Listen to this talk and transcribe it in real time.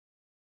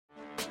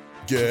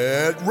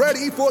Get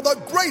ready for the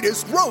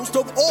greatest roast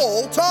of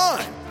all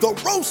time, the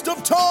Roast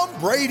of Tom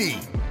Brady,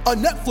 a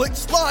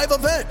Netflix live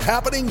event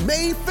happening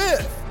May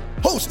 5th.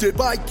 Hosted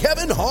by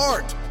Kevin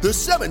Hart, the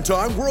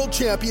 7-time world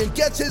champion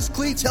gets his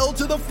cleats held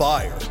to the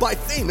fire by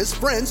famous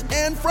friends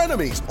and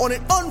frenemies on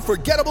an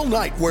unforgettable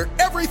night where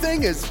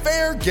everything is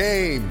fair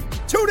game.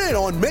 Tune in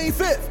on May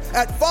 5th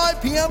at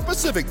 5 p.m.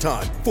 Pacific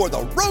time for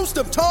the Roast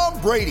of Tom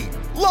Brady,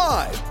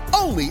 live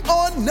only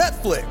on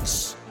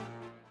Netflix.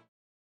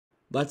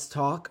 Let's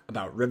talk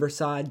about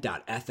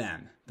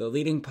Riverside.fm, the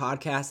leading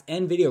podcast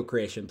and video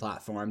creation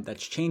platform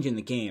that's changing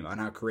the game on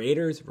how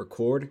creators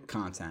record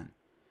content.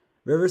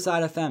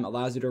 Riverside FM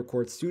allows you to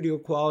record studio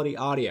quality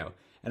audio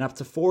and up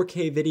to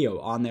 4K video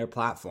on their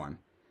platform.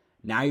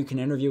 Now you can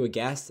interview a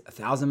guest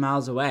 1,000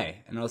 miles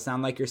away and it'll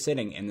sound like you're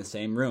sitting in the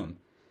same room.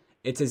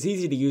 It's as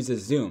easy to use as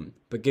Zoom,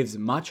 but gives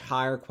much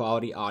higher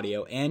quality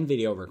audio and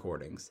video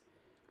recordings.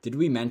 Did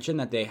we mention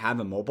that they have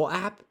a mobile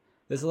app?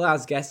 This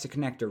allows guests to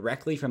connect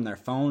directly from their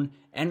phone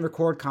and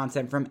record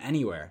content from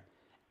anywhere.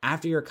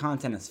 After your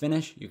content is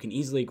finished, you can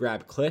easily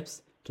grab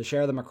clips to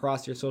share them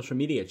across your social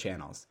media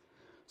channels.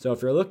 So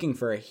if you're looking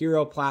for a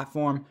hero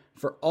platform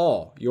for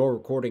all your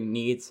recording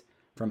needs,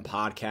 from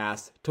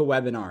podcasts to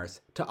webinars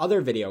to other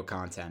video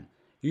content,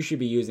 you should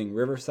be using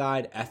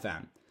Riverside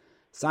FM.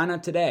 Sign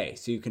up today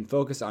so you can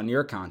focus on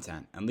your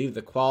content and leave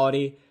the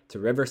quality to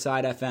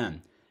Riverside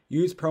FM.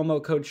 Use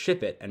promo code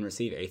SHIPIT and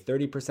receive a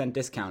 30%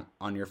 discount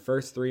on your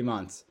first 3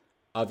 months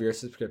of your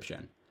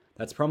subscription.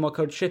 That's promo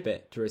code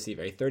SHIPIT to receive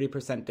a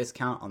 30%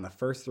 discount on the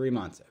first 3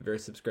 months of your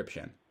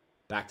subscription.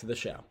 Back to the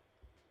show.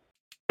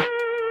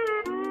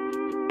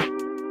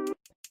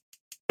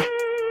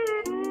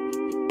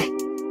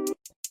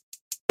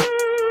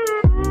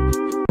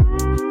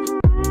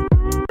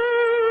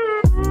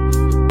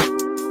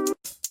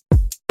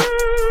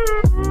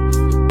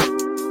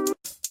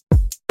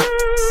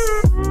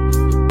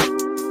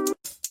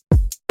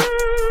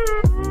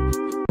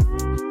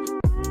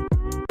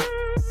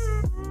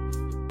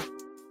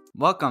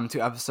 Welcome to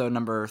episode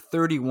number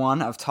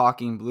 31 of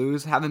Talking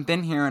Blues. Haven't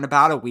been here in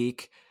about a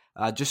week,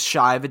 just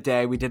shy of a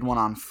day. We did one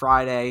on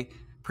Friday,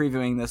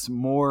 previewing this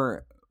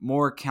more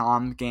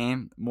calm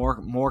game,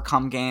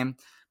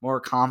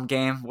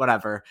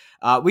 whatever.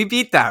 We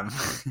beat them.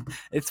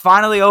 It's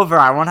finally over.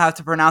 I won't have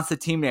to pronounce the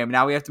team name.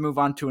 Now we have to move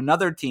on to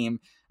another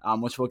team,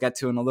 which we'll get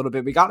to in a little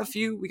bit. We got a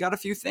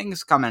few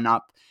things coming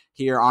up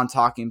here on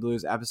Talking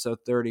Blues episode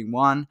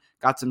 31.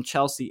 Got some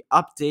Chelsea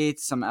updates,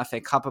 some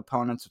FA Cup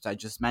opponents, which I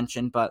just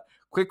mentioned, but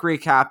quick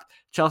recap.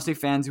 Chelsea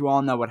fans, you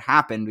all know what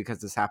happened because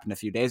this happened a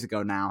few days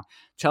ago now.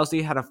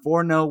 Chelsea had a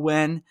 4-0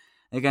 win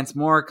against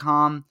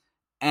Morecambe,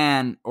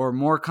 and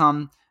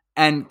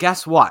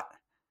guess what?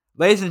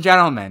 Ladies and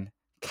gentlemen,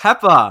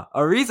 Kepa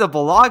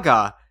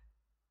Arrizabalaga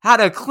had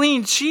a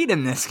clean sheet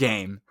in this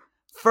game.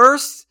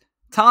 First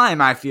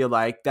time, I feel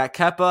like, that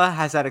Kepa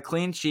has had a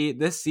clean sheet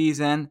this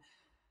season.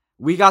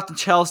 We got the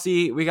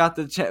Chelsea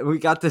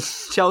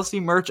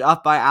merch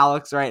up by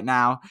Alex right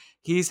now.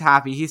 He's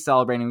happy. He's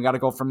celebrating. We got a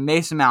goal from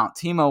Mason Mount,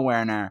 Timo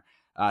Werner,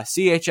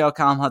 CHL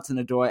Callum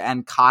Hudson-Odoi,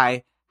 and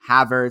Kai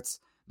Havertz.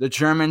 The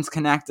Germans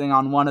connecting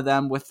on one of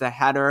them with the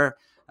header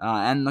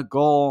and the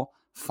goal.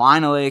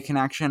 Finally, a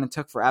connection. It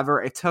took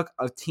forever. It took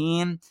a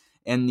team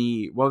in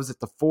the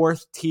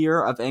fourth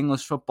tier of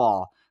English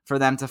football for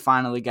them to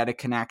finally get a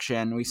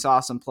connection. We saw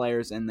some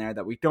players in there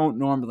that we don't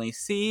normally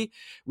see.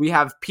 We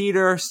have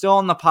Peter still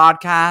on the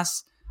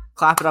podcast.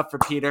 Clap it up for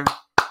Peter.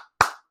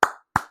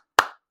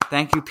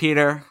 Thank you,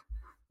 Peter.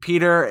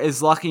 Peter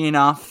is lucky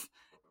enough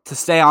to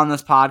stay on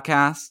this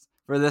podcast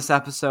for this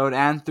episode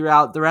and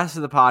throughout the rest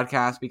of the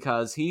podcast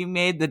because he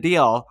made the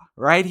deal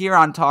right here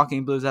on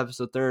Talking Blues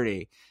episode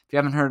 30. If you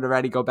haven't heard it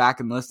already, go back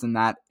and listen to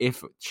that.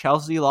 If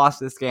Chelsea lost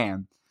this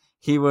game,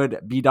 he would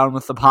be done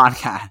with the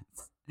podcast.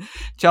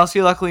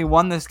 Chelsea luckily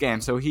won this game,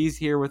 so he's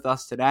here with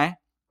us today.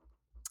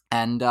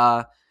 And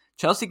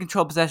Chelsea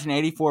controlled possession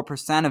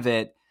 84% of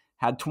it,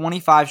 had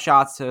 25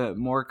 shots to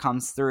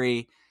Morecambe's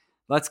 3.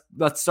 Let's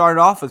start it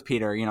off with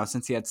Peter,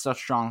 since he had such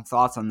strong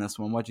thoughts on this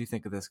one. What do you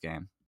think of this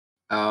game?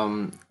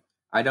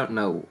 I don't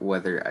know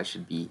whether I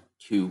should be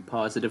too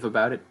positive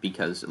about it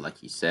because,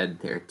 like you said,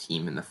 they're a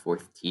team in the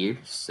fourth tier,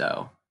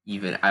 so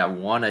even I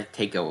want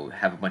to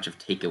have a bunch of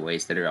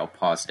takeaways that are all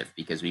positive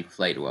because we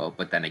played well,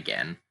 but then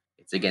again,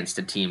 it's against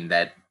a team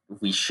that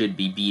we should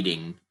be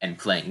beating and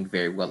playing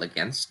very well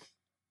against.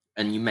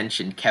 And you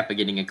mentioned Kepa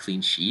getting a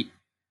clean sheet.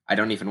 I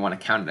don't even want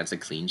to count it as a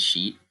clean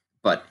sheet,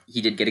 but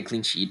he did get a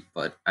clean sheet.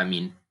 But, I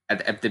mean,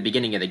 at the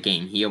beginning of the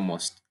game, he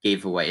almost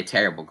gave away a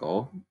terrible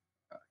goal.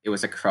 It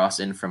was a cross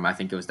in from, I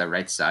think it was the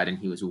right side, and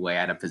he was way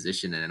out of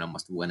position, and it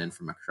almost went in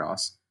from a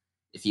cross.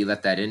 If he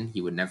let that in,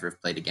 he would never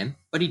have played again.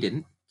 But he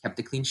didn't. Kept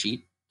a clean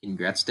sheet.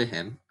 Congrats to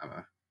him.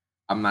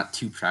 I'm not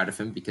too proud of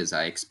him because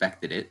I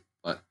expected it,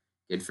 but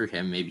good for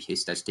him. Maybe he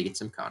starts to get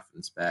some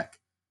confidence back.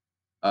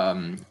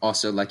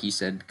 Also, like you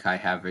said, Kai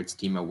Havertz,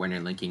 Timo Werner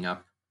linking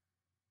up.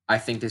 I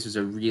think this was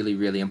a really,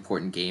 really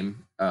important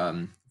game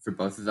for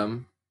both of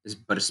them,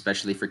 but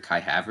especially for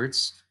Kai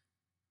Havertz,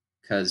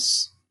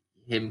 because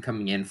him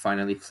coming in,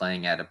 finally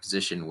playing at a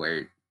position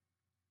where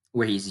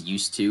he's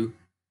used to,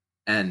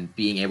 and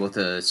being able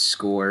to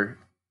score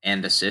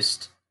and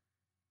assist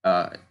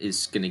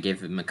is going to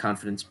give him a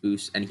confidence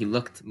boost. And he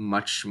looked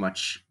much,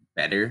 much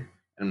better.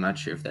 I'm not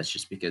sure if that's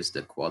just because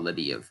the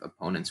quality of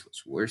opponents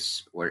was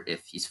worse, or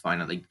if he's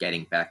finally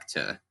getting back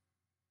to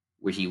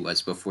where he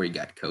was before he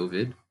got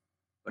COVID.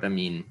 But I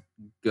mean,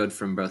 good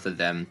from both of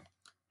them.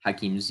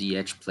 Hakim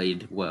Ziyech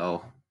played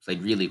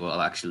really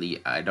well,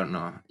 actually. I don't know.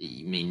 I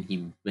mean,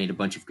 he made a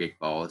bunch of great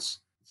balls.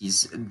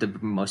 He's the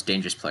most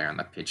dangerous player on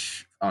the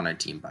pitch on our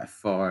team by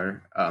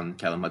far.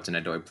 Callum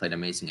Hudson-Odoi played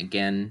amazing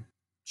again.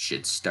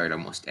 Should start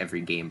almost every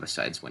game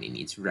besides when he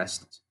needs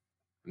rest.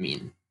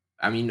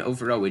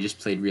 Overall, we just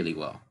played really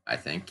well, I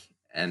think.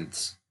 And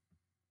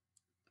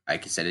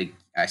like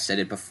I said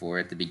it before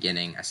at the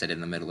beginning. I said it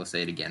in the middle. I'll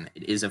say it again.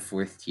 It is a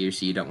fourth tier,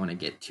 so you don't want to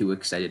get too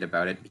excited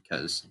about it,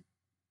 because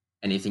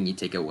anything you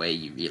take away,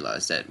 you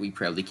realize that we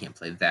probably can't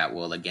play that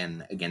well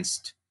again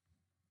against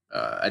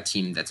a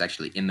team that's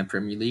actually in the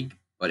Premier League.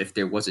 But if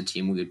there was a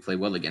team we would play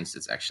well against,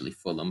 it's actually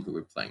Fulham, who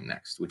we're playing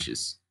next, which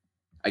is,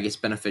 I guess,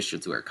 beneficial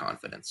to our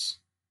confidence.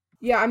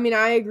 Yeah, I mean,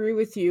 I agree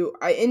with you.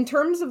 In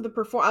terms of the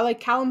I like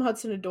Callum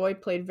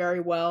Hudson-Odoi played very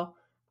well.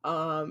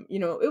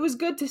 It was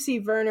good to see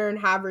Werner and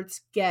Havertz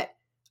get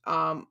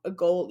a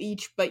goal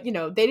each, but they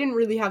didn't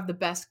really have the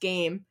best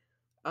game.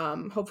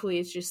 Hopefully,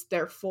 it's just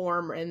their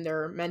form and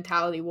their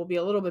mentality will be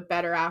a little bit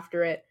better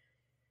after it.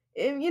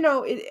 And,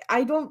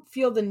 I don't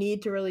feel the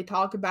need to really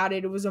talk about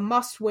it. It was a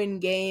must-win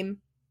game.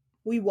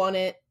 We won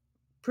it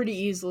pretty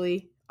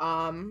easily.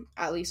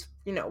 At least,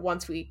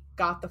 once we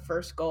got the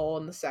first goal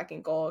and the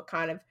second goal, it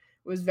kind of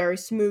was very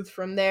smooth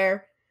from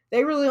there.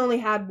 They really only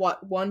had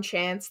one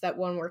chance, that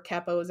one where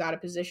Kepa was out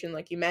of position,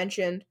 like you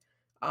mentioned.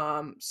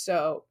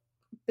 So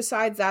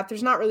besides that,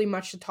 there's not really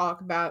much to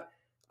talk about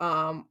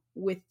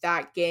with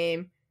that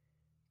game.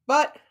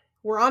 But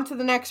we're on to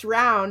the next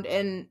round.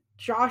 And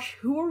Josh,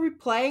 who are we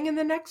playing in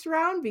the next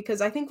round?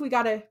 Because I think we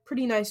got a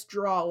pretty nice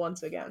draw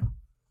once again.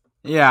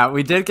 Yeah,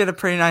 we did get a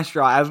pretty nice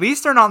draw. At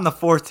least they're not in the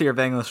fourth tier of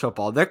English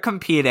football. They're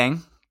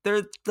competing.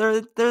 They're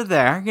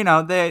there.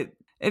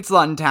 It's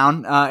Luton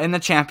Town in the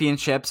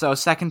championship, so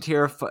second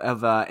tier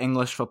of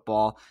English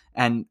football.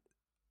 And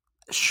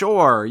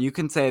sure, you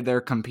can say they're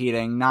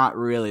competing. Not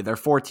really. They're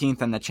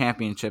 14th in the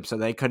championship, so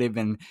they could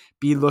even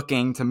be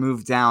looking to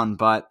move down.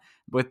 But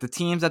with the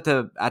teams at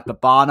the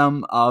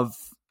bottom of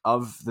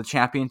the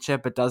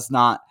championship, it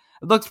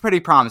looks pretty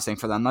promising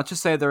for them. Let's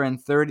just say they're in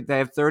 30. They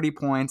have 30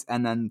 points,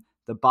 and then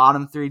the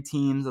bottom three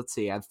teams, let's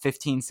see, have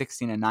 15,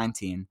 16, and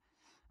 19.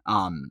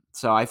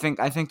 So I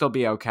think they'll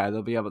be okay.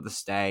 They'll be able to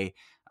stay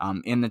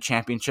in the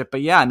championship.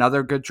 But yeah,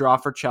 another good draw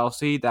for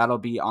Chelsea. That'll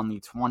be on the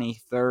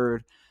 23rd,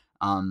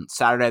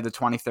 Saturday the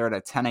 23rd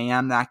at 10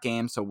 a.m. that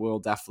game. So we'll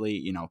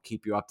definitely,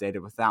 keep you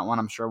updated with that one.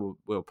 I'm sure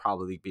we'll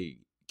probably be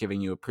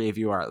giving you a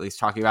preview, or at least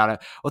talking about it.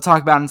 We'll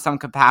talk about it in some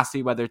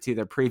capacity, whether it's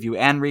either preview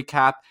and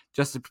recap.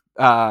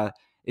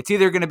 It's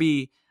either going to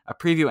be a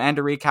preview and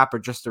a recap, or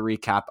just a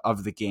recap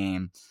of the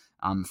game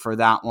for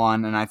that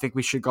one. And I think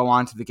we should go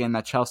on to the game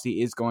that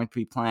Chelsea is going to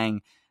be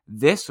playing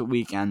this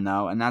weekend,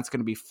 though, and that's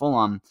going to be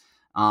Fulham.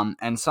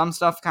 And some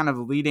stuff kind of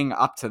leading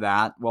up to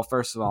that. Well,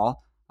 first of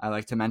all, I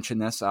like to mention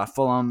this.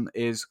 Fulham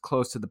is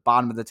close to the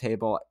bottom of the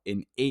table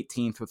in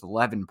 18th with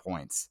 11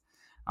 points.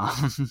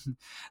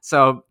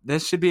 So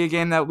this should be a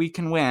game that we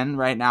can win.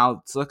 Right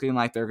now, it's looking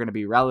like they're going to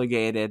be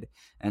relegated,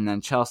 and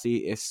then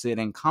Chelsea is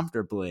sitting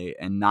comfortably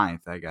in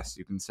 9th, I guess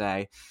you can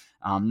say.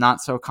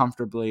 Not so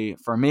comfortably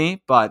for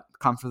me, but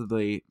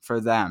comfortably for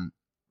them.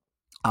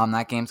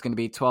 That game's going to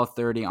be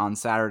 12:30 on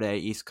Saturday,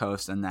 East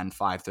Coast, and then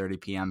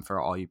 5:30 p.m.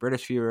 for all you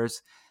British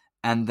viewers.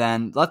 And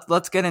then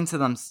let's get into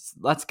them.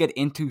 Let's get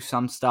into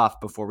some stuff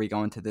before we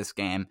go into this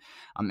game.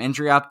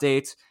 Injury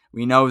updates.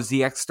 We know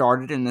Ziyech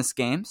started in this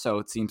game, so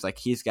it seems like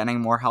he's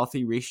getting more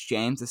healthy. Reece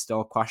James is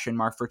still a question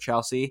mark for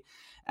Chelsea.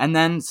 And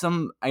then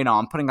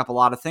I'm putting up a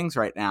lot of things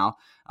right now.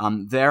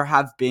 There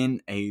have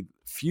been a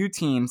few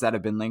teams that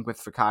have been linked with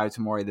Fikayo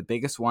Tomori. The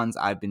biggest ones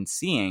I've been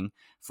seeing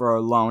for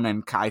a loan,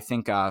 and I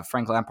think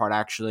Frank Lampard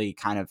actually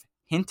kind of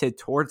hinted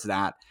towards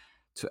that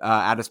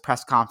at his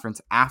press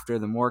conference after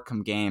the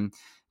Morecambe game.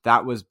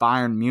 That was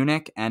Bayern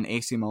Munich and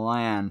AC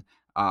Milan.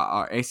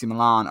 AC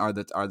Milan are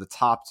the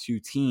top two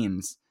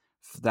teams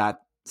that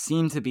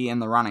seem to be in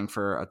the running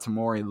for a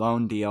Tomori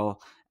loan deal.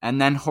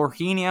 And then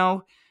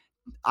Jorginho,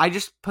 I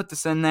just put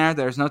this in there.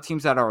 There's no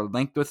teams that are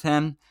linked with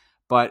him,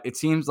 but it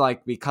seems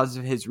like because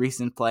of his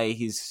recent play,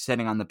 he's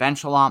sitting on the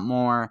bench a lot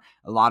more.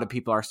 A lot of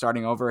people are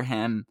starting over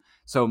him.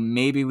 So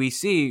maybe we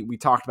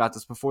talked about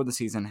this before the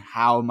season,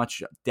 how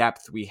much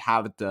depth we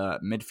have at the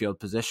midfield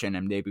position,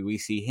 and maybe we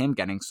see him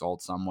getting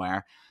sold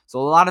somewhere. So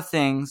a lot of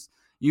things.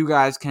 You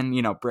guys can,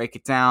 break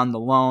it down, the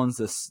loans,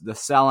 the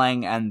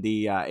selling, and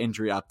the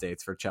injury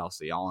updates for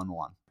Chelsea all in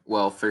one.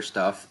 Well, first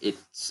off,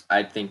 it's,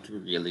 I think,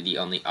 really the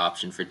only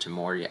option for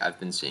Tomori. I've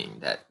been seeing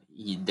that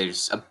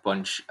there's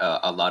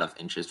a lot of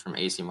interest from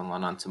AC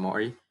Milan on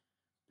Tomori,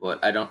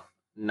 but I don't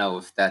know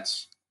if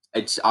that's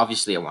It's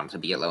obviously I want to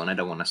be a loan. I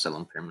don't want to sell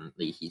him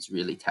permanently. He's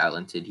really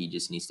talented. He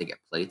just needs to get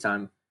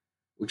playtime,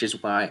 which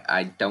is why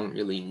I don't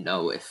really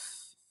know if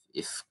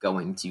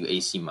going to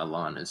AC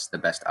Milan is the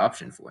best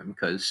option for him,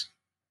 because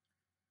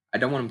I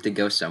don't want him to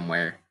go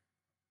somewhere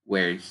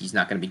where he's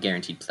not going to be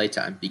guaranteed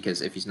playtime,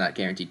 because if he's not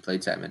guaranteed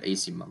playtime at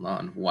AC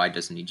Milan, why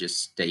doesn't he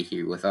just stay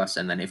here with us,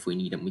 and then if we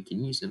need him, we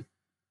can use him.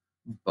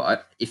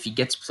 But if he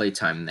gets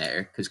playtime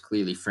there, because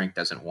clearly Frank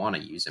doesn't want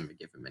to use him or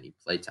give him any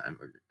playtime,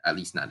 or at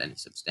least not any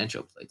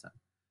substantial playtime,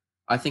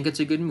 I think it's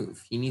a good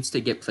move. He needs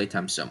to get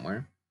playtime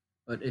somewhere.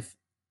 But if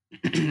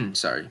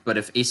but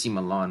if AC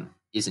Milan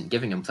isn't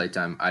giving him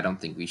playtime, I don't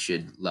think we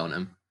should loan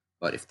him.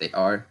 But if they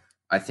are,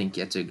 I think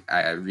it's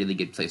a really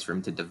good place for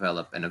him to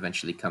develop and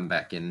eventually come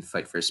back and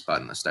fight for a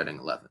spot in the starting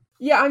 11.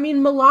 Yeah, I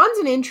mean, Milan's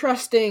an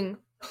interesting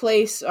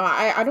place.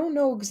 I don't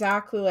know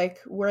exactly like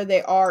where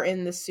they are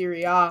in the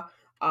Serie A,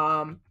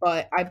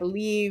 but I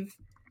believe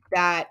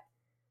that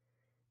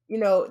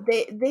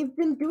they've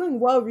been doing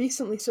well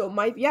recently, so it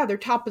might, yeah, they're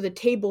top of the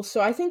table.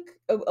 So I think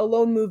a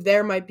loan move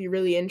there might be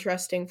really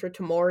interesting for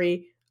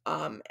Tomori.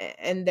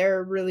 And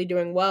they're really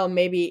doing well,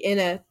 maybe in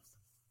a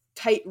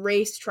tight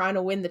race trying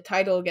to win the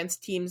title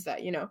against teams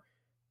that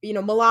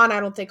Milan I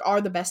don't think are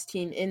the best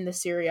team in the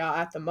Serie A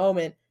at the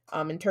moment,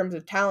 in terms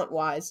of talent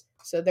wise.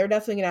 So they're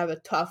definitely gonna have a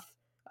tough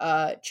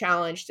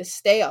challenge to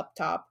stay up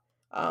top,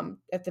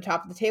 at the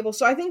top of the table.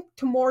 So I think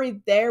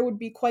Tomori there would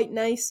be quite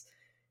nice.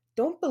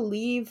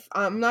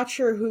 I'm not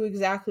sure who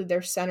exactly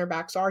their center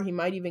backs are. He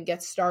might even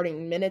get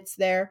starting minutes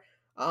there.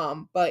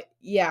 But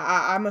yeah,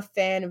 I'm a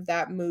fan of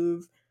that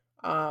move.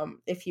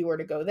 If he were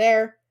to go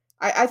there,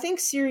 I think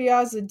Serie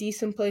A is a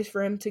decent place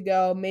for him to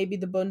go. Maybe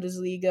the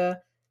Bundesliga,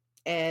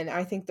 and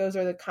I think those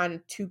are the kind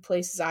of two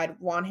places I'd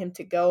want him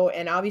to go.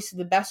 And obviously,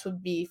 the best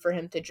would be for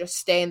him to just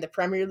stay in the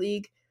Premier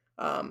League.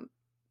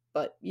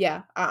 But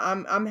yeah,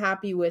 I'm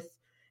happy with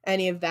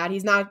any of that.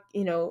 He's not,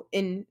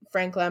 in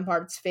Frank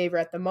Lampard's favor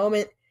at the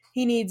moment.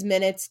 He needs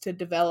minutes to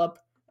develop,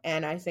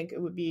 and I think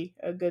it would be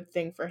a good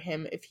thing for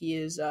him if he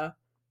is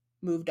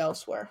moved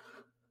elsewhere.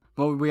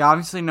 Well, we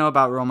obviously know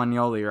about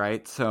Romagnoli,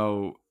 right?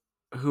 So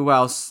who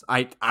else?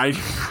 I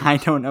I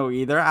don't know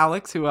either,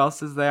 Alex. Who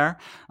else is there?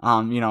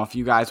 If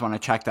you guys want to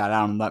check that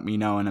out and let me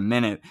know in a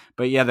minute.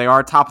 But yeah, they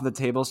are top of the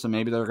table, so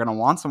maybe they're going to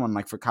want someone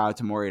like Fikayo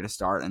Tomori to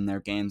start in their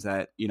games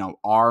that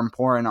are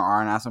important or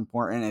aren't as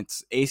important.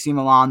 It's AC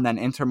Milan, then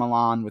Inter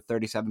Milan with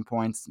 37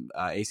 points,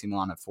 AC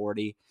Milan at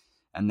 40,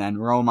 and then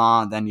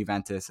Roma, then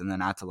Juventus, and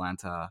then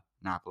Atalanta,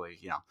 Napoli.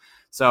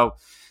 So.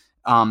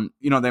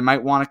 They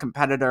might want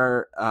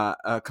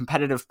a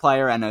competitive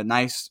player, and a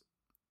nice,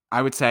 I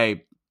would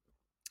say,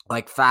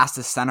 like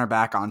fastest center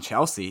back on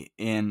Chelsea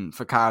in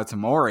Fikayo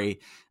Tomori.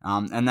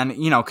 And then,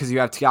 because you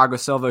have Thiago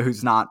Silva,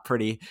 he's not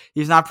pretty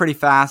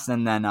fast.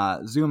 And then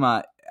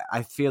Zuma,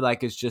 I feel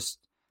like, is just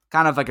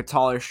kind of like a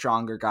taller,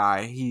 stronger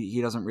guy.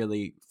 He doesn't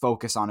really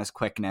focus on his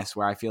quickness,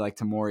 where I feel like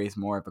Tomori is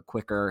more of a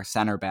quicker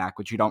center back,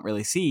 which you don't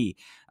really see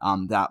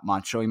that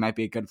much. So he might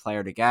be a good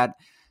player to get.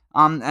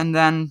 And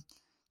then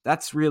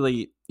that's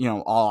really,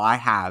 all I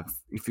have.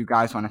 If you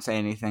guys want to say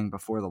anything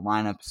before the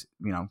lineups,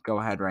 go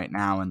ahead right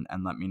now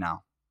and let me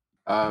know.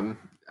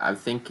 I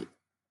think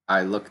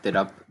I looked it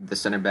up. The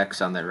center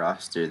backs on their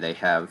roster, they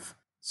have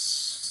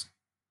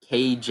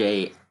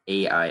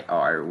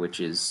KJAIR, which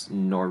is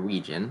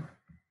Norwegian,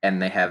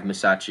 and they have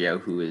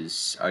Musacchio, who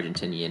is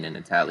Argentinian and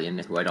Italian,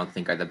 who I don't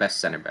think are the best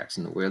center backs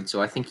in the world.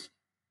 So I think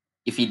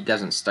if he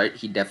doesn't start,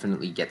 he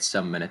definitely gets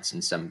some minutes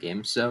in some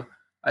games. So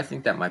I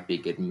think that might be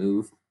a good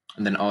move.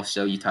 And then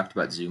also, you talked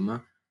about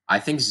Zuma. I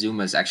think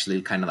Zuma is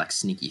actually kind of like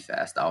sneaky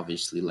fast.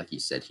 Obviously, like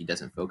you said, he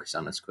doesn't focus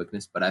on his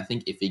quickness, but I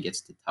think if he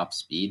gets to top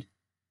speed,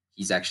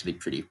 he's actually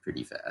pretty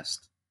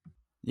fast.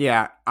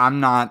 Yeah, I'm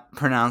not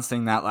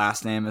pronouncing that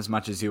last name as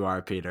much as you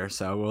are, Peter.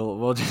 So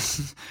we'll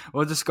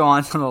just go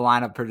on to the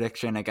lineup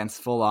prediction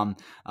against Fulham.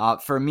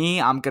 For me,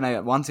 I'm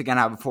gonna once again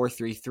have a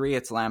 4-3-3.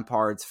 It's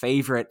Lampard's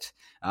favorite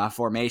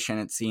formation.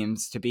 It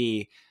seems to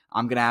be.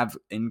 I'm gonna have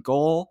in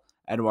goal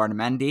Eduardo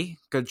Mendy.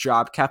 Good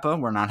job, Kepa.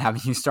 We're not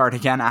having you start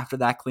again after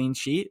that clean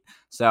sheet,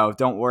 so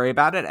don't worry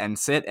about it and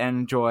sit and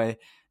enjoy,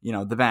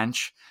 the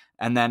bench.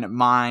 And then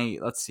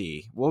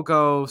we'll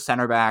go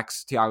center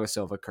backs: Thiago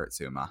Silva, Kurt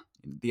Zuma,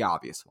 the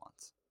obvious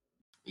ones.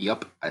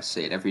 Yup, I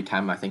say it every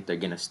time. I think they're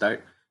gonna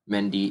start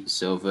Mendy,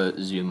 Silva,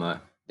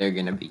 Zuma. They're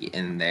gonna be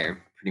in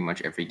there pretty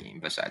much every game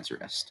besides the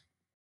rest.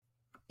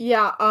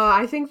 Yeah,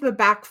 I think the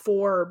back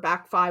four or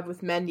back five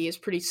with Mendy is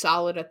pretty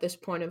solid at this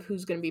point of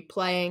who's going to be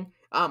playing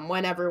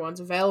when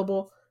everyone's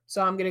available.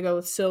 So I'm going to go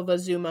with Silva,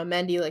 Zuma,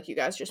 Mendy, like you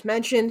guys just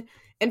mentioned.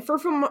 And for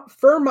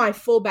my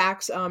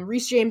fullbacks,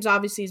 Reece James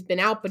obviously has been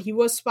out, but he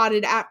was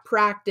spotted at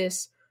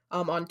practice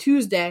on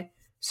Tuesday.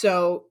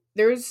 So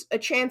there's a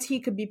chance he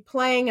could be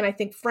playing, and I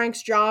think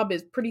Frank's job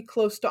is pretty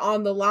close to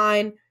on the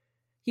line.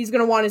 He's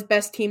going to want his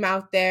best team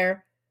out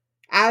there.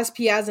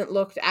 Aspi hasn't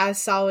looked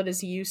as solid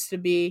as he used to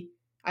be.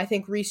 I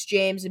think Reece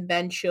James and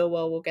Ben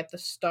Chilwell will get the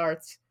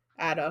starts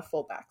at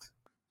fullbacks.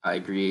 I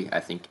agree. I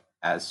think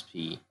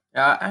Aspi.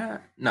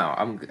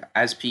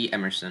 Aspi,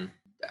 Emerson.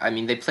 I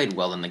mean, they played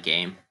well in the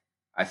game.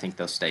 I think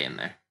they'll stay in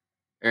there.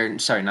 Or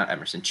sorry, not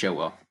Emerson,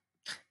 Chilwell.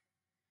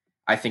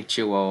 I think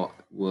Chilwell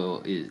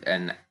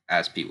and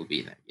Aspi will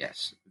be there.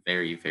 Yes,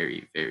 very,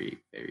 very, very,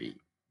 very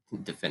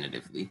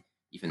definitively.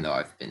 Even though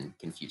I've been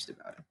confused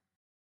about it.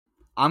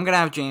 I'm going to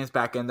have James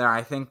back in there.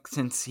 I think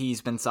since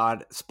he's been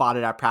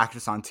spotted at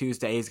practice on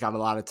Tuesday, he's got a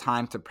lot of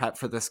time to prep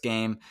for this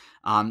game.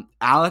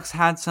 Alex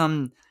had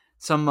some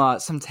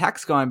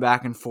text going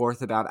back and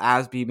forth about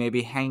Asby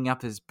maybe hanging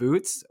up his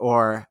boots,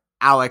 or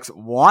Alex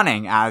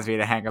wanting Asby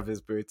to hang up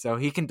his boots, so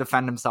he can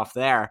defend himself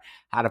there.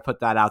 How to put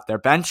that out there.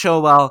 Ben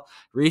Chilwell,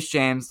 Reece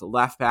James,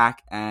 left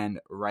back and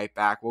right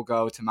back. We'll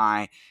go to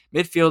my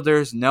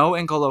midfielders. No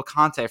N'Golo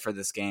Kante for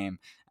this game,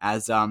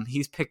 as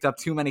he's picked up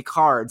too many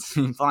cards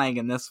playing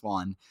in this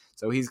one.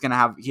 So he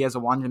has a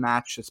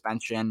one-match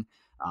suspension,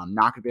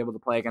 not going to be able to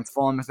play against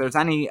Fulham. If there's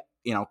any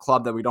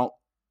club that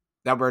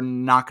we're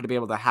not going to be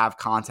able to have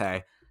Conte,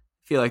 I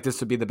feel like this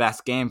would be the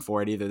best game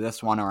for it, either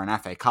this one or an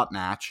FA Cup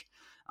match,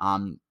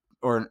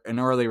 or an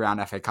early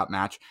round FA Cup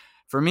match.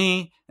 For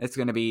me, it's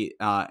going to be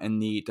in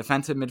the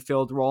defensive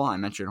midfield role. I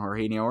mentioned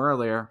Jorginho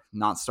earlier,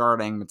 not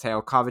starting.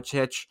 Mateo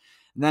Kovacic.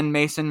 And then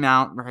Mason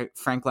Mount,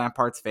 Frank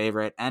Lampard's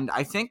favorite. And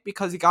I think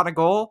because he got a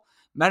goal,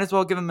 might as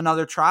well give him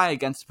another try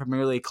against a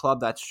Premier League club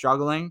that's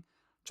struggling,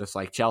 just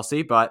like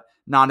Chelsea, but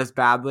not as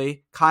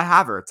badly. Kai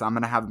Havertz, I'm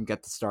going to have him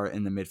get the start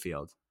in the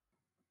midfield.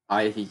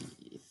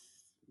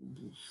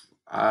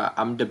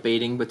 I'm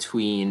debating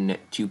between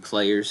two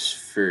players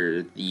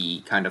for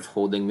the kind of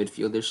holding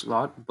midfielder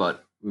slot,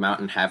 but Mount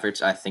and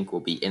Havertz I think will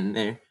be in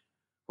there.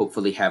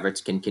 Hopefully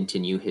Havertz can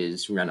continue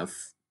his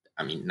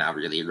not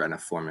really a run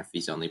of form if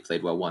he's only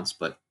played well once,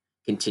 but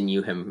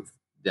continue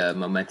the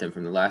momentum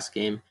from the last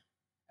game.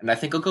 And I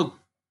think I'll go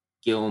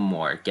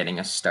Gilmore getting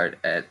a start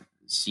at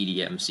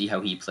CDM, see how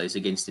he plays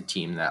against a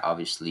team that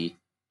obviously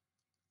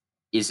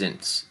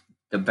isn't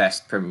the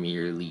best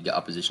Premier League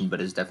opposition, but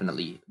is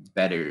definitely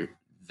better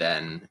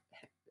than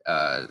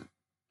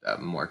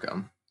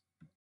Morecambe.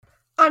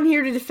 I'm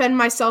here to defend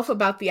myself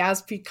about the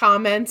Aspi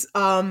comments.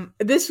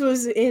 This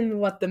was in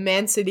the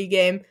Man City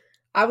game.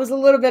 I was a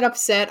little bit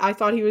upset. I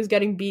thought he was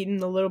getting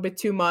beaten a little bit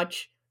too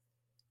much.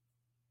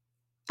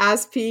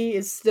 Aspi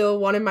is still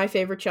one of my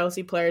favorite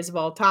Chelsea players of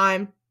all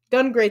time.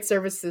 Done great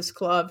service to this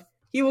club.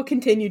 He will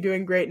continue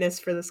doing greatness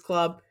for this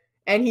club.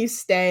 And he's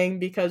staying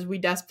because we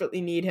desperately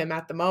need him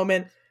at the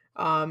moment.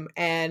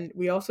 And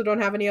we also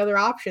don't have any other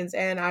options.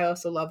 And I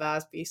also love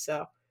Aspi,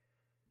 so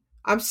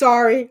I'm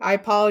sorry. I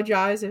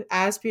apologize,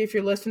 Aspi, if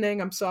you're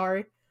listening. I'm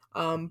sorry.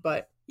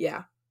 But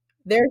yeah,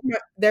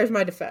 there's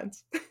my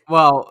defense.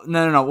 Well,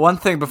 no. One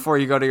thing before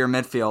you go to your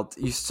midfield.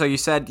 You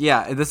said,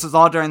 yeah, this is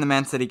all during the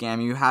Man City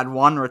game. You had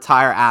one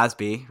retire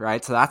Asby,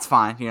 right? So that's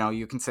fine.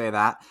 You can say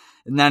that.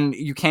 And then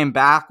you came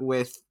back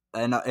with,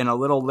 in a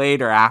little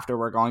later after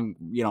we're going,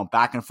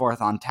 back and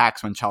forth on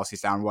text when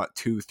Chelsea's down,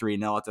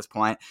 2-3-0 at this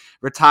point.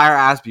 Retire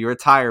Asby,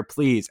 retire,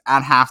 please,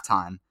 at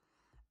halftime.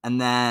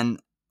 And then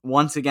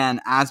once again,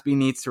 Asby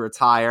needs to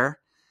retire.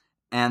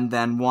 And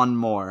then one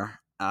more,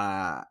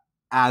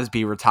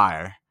 Asby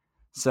retire.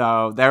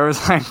 So there was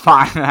 5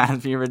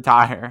 Asby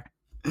retire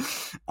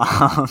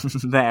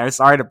there.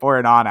 Sorry to pour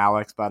it on,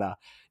 Alex, but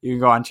you can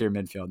go on to your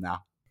midfield now.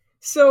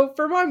 So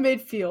for my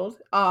midfield,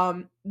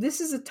 this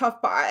is a tough.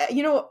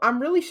 I'm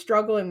really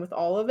struggling with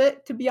all of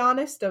it, to be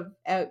honest.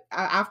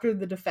 After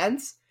the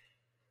defense,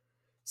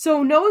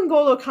 so knowing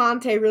N'Golo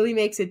Kante really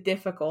makes it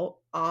difficult.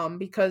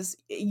 Because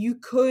you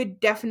could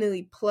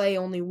definitely play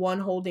only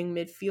one holding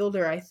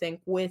midfielder, I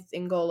think, with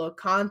N'Golo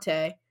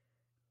Kante.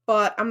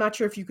 But I'm not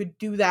sure if you could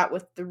do that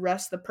with the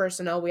rest of the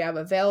personnel we have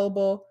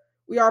available.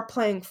 We are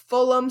playing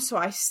Fulham, so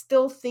I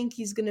still think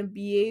he's going to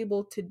be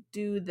able to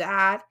do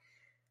that.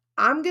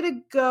 I'm going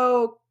to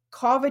go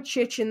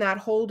Kovacic in that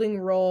holding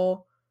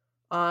role,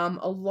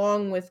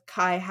 along with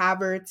Kai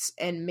Havertz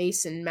and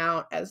Mason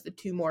Mount as the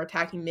two more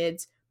attacking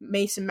mids.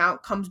 Mason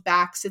Mount comes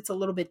back, sits a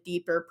little bit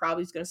deeper,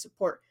 probably is going to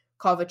support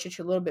Kovacic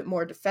a little bit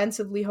more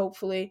defensively,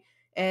 hopefully.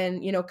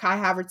 And, Kai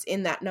Havertz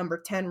in that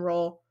number 10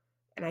 role.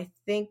 And I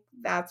think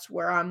that's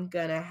where I'm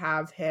going to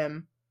have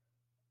him.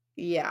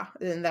 Yeah,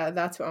 and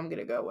that's what I'm going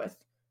to go with.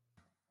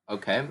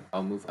 Okay,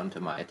 I'll move on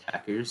to my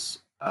attackers.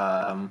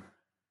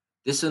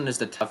 This one is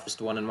the toughest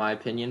one in my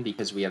opinion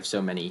because we have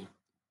so many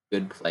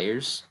good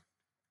players.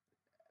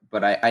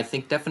 But I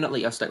think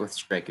definitely I'll start with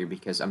striker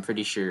because I'm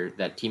pretty sure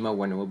that Timo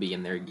Werner will be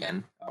in there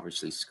again.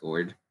 Obviously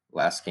scored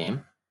last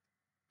game.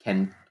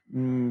 Can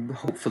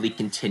hopefully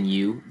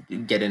continue,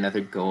 get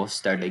another goal,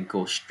 start a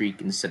goal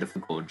streak instead of a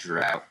goal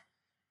drought.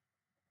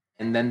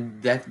 And then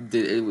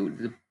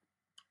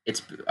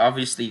it's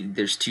obviously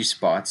there's 2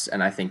 spots,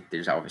 and I think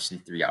there's obviously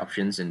 3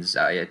 options in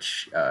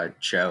Ziyech,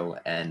 Cho,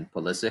 and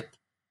Pulisic.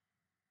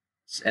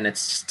 And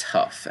it's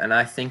tough. And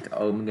I think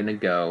I'm gonna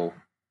go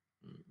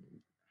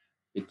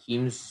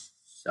Hakim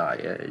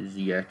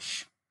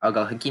Ziyech. I'll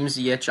go Hakim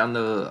Ziyech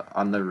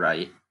on the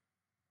right,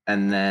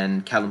 and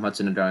then Callum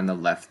Hudson-Odoi on the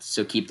left.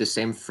 So keep the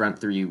same front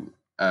three.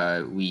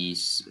 We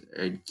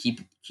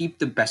keep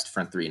the best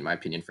front three in my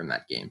opinion from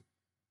that game.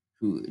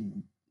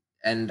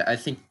 And I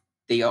think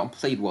they all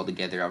played well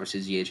together.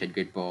 Obviously, ZH had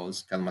great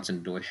balls. Callum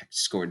Hudson-Odoi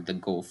scored the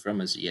goal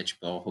from a ZH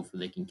ball.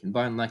 Hopefully, they can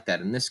combine like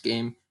that in this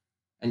game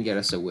and get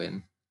us a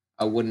win.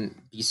 I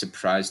wouldn't be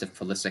surprised if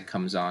Pulisic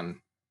comes on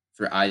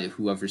for either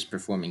whoever's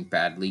performing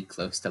badly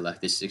close to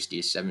like the 60th,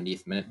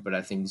 70th minute, but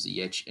I think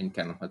ZH and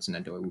Callum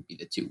Hudson-Odoi would be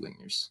the two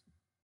wingers.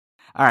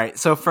 All right,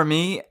 so for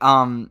me,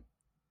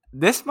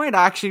 this might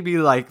actually be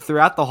like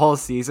throughout the whole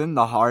season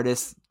the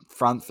hardest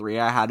front three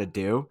I had to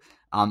do.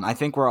 I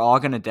think we're all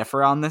going to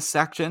differ on this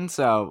section.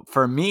 So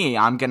for me,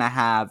 I'm going to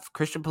have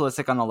Christian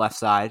Pulisic on the left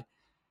side,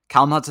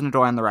 Callum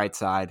Hudson-Odoi on the right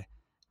side,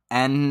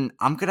 and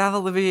I'm going to have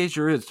Olivier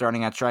Giroud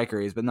starting at striker.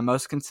 He's been the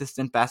most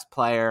consistent, best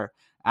player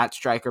at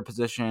striker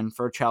position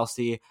for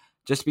Chelsea.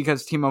 Just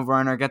because Timo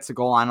Werner gets a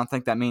goal, I don't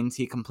think that means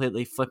he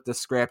completely flipped the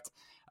script.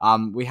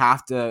 We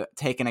have to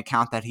take into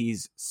account that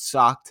he's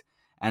sucked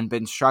and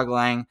been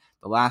struggling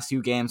the last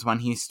few games when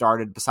he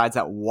started, besides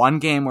that one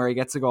game where he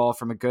gets a goal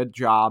from a good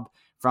job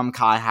from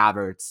Kai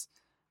Havertz.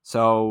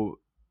 So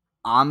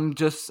I'm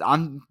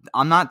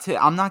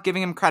not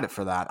giving him credit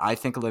for that. I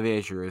think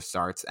Olivier Giroud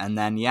starts, and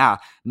then no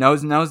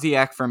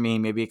Ziyech for me.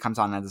 Maybe it comes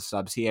on as a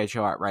sub.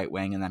 CHO at right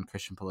wing, and then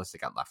Christian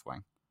Pulisic at left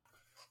wing.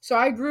 So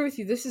I agree with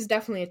you. This is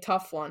definitely a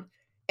tough one,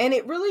 and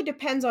it really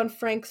depends on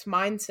Frank's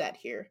mindset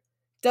here.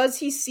 Does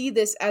he see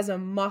this as a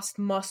must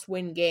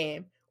win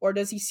game, or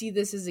does he see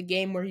this as a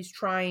game where he's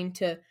trying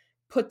to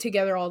put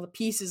together all the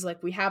pieces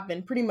like we have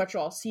been pretty much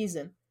all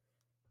season?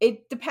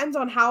 It depends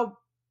on how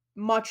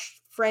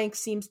much Frank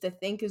seems to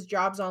think his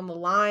job's on the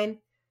line.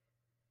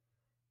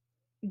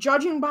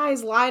 Judging by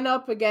his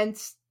lineup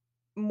against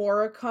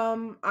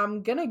Morecambe,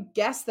 I'm going to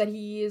guess that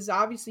he is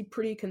obviously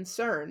pretty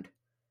concerned.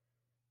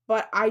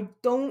 But I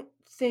don't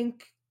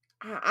think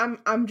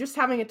I'm just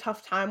having a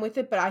tough time with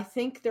it, but I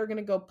think they're going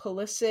to go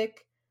Pulisic,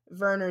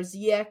 Werner,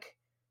 Ziyech.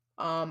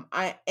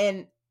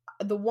 And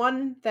the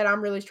one that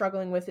I'm really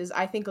struggling with is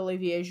I think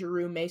Olivier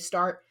Giroud may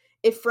start.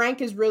 If Frank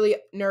is really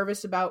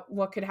nervous about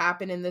what could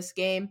happen in this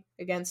game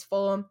against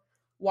Fulham,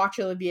 watch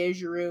Olivier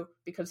Giroud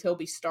because he'll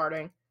be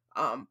starting.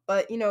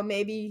 But,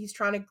 maybe he's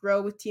trying to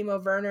grow with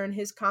Timo Werner and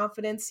his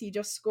confidence. He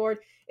just scored.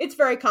 It's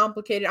very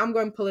complicated. I'm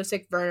going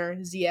Pulisic, Werner,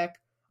 Ziyech.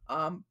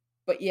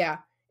 But yeah.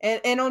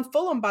 And on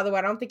Fulham, by the way,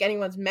 I don't think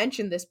anyone's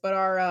mentioned this, but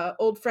our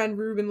old friend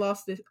Ruben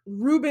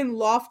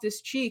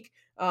Loftus-Cheek,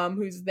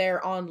 who's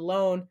there on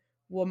loan,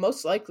 will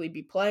most likely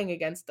be playing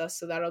against us.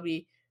 So that'll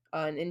be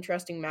an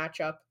interesting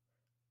matchup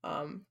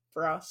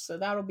for us. So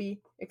that'll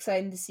be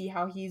exciting to see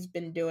how he's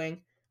been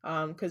doing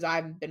because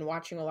I've been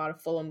watching a lot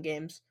of Fulham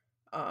games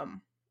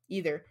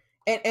either.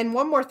 And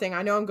one more thing,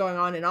 I know I'm going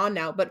on and on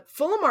now, but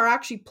Fulham are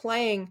actually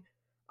playing,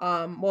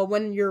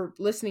 when you're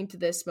listening to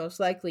this, most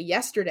likely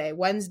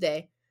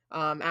Wednesday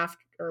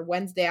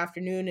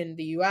afternoon in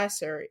the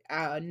US or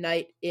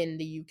night in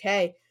the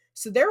UK.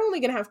 So they're only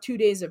going to have 2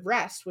 days of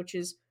rest, which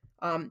is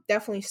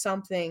definitely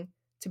something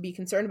to be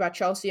concerned about.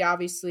 Chelsea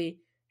obviously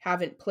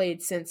haven't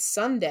played since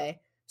Sunday.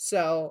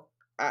 So,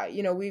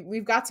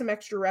 we've got some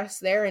extra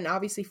rest there. And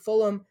obviously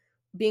Fulham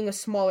being a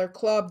smaller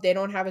club, they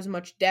don't have as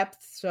much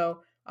depth. So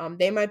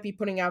they might be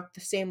putting out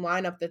the same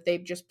lineup that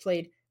they've just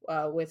played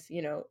with,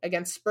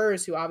 against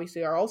Spurs, who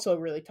obviously are also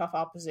really tough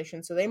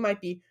opposition. So they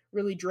might be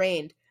really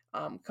drained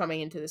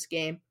coming into this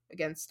game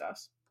against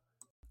us.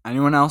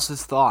 Anyone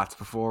else's thoughts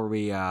before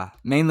we,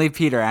 mainly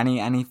Peter,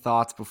 any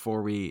thoughts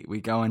before we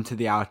go into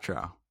the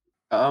outro?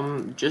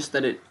 Just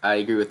that I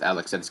agree with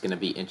Alex that it's going to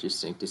be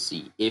interesting to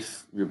see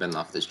if Ruben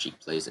Loftus-Cheek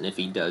plays, and if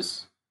he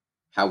does,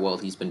 how well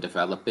he's been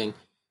developing,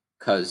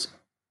 because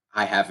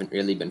I haven't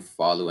really been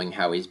following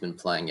how he's been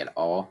playing at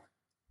all.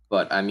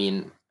 But,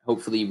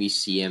 hopefully we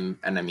see him,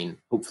 and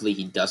hopefully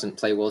he doesn't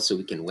play well so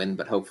we can win,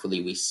 but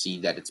hopefully we see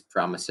that it's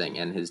promising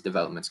and his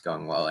development's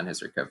going well and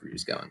his recovery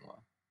is going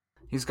well.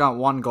 He's got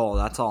one goal,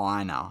 that's all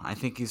I know. I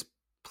think he's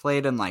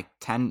played in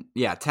 10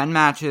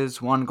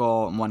 matches, 1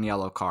 goal, and 1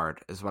 yellow card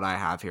is what I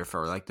have here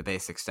for the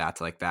basic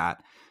stats like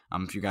that.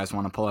 If you guys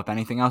want to pull up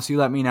anything else, you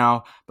let me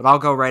know. But I'll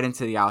go right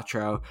into the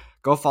outro.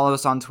 Go follow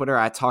us on Twitter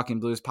at Talking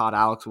Blues Pod.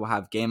 Alex will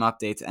have game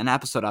updates and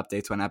episode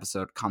updates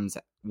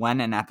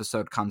when an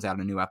episode comes out,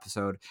 a new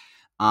episode.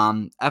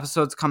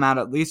 Episodes come out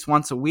at least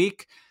once a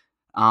week.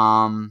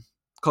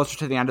 Closer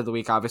to the end of the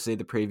week, obviously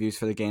the previews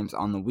for the games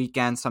on the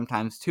weekend,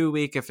 sometimes 2 a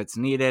week if it's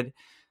needed.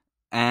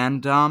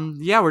 And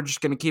we're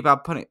just going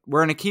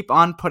to keep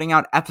on putting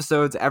out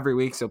episodes every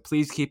week. So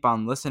please keep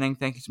on listening.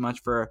 Thank you so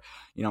much for,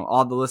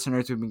 all the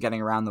listeners we've been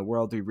getting around the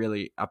world. We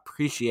really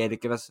appreciate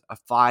it. Give us a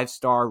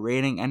 5-star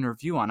rating and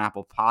review on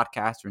Apple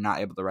Podcasts. If you're not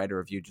able to write a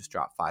review, just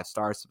drop 5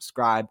 stars,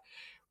 subscribe.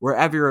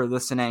 Wherever you're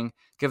listening,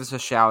 give us a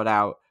shout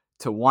out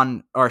to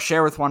one, or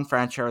share with one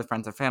friend, share with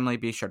friends and family.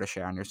 Be sure to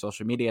share on your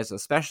social medias,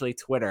 especially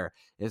Twitter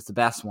is the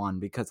best one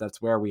because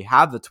that's where we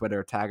have the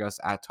Twitter. Tag us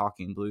at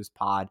Talking Blues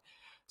Pod,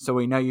 so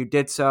we know you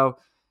did so.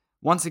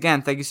 Once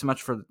again, thank you so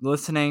much for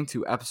listening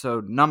to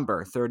episode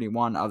number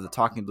 31 of the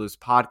Talking Blues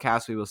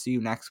podcast. We will see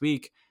you next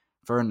week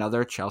for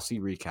another Chelsea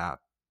recap.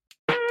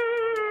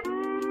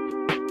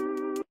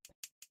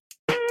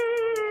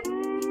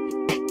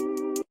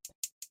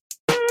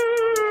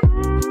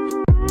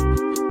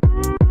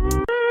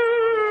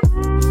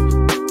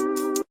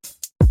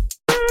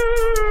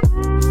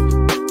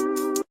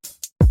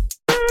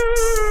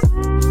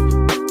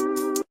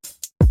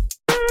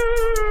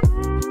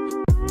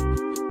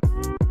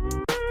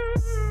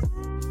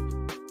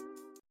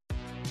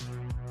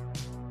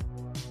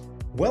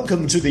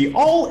 Welcome to the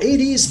All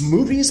 80s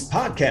Movies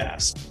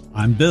Podcast.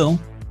 I'm Bill.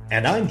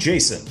 And I'm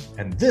Jason.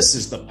 And this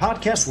is the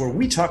podcast where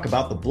we talk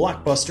about the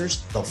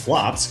blockbusters, the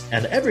flops,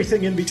 and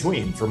everything in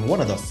between from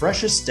one of the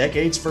freshest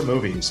decades for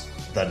movies,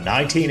 the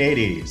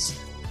 1980s.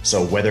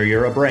 So whether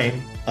you're a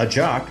brain, a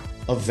jock,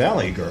 a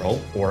valley girl,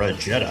 or a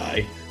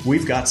Jedi,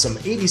 we've got some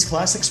 80s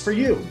classics for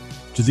you.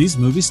 Do these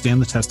movies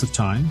stand the test of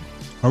time?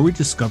 Are we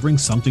discovering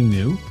something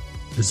new?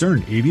 Is there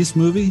an 80s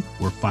movie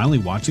we're finally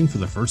watching for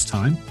the first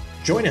time?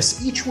 Join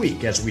us each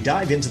week as we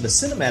dive into the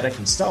cinematic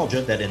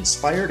nostalgia that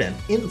inspired and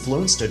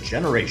influenced a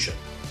generation.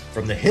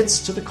 From the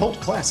hits to the cult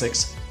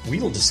classics,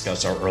 we'll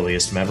discuss our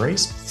earliest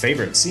memories,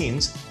 favorite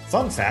scenes,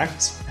 fun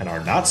facts, and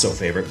our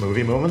not-so-favorite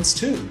movie moments,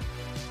 too.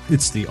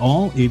 It's the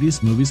All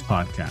 80s Movies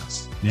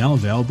Podcast, now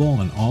available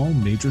on all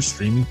major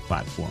streaming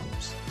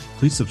platforms.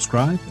 Please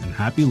subscribe and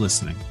happy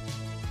listening.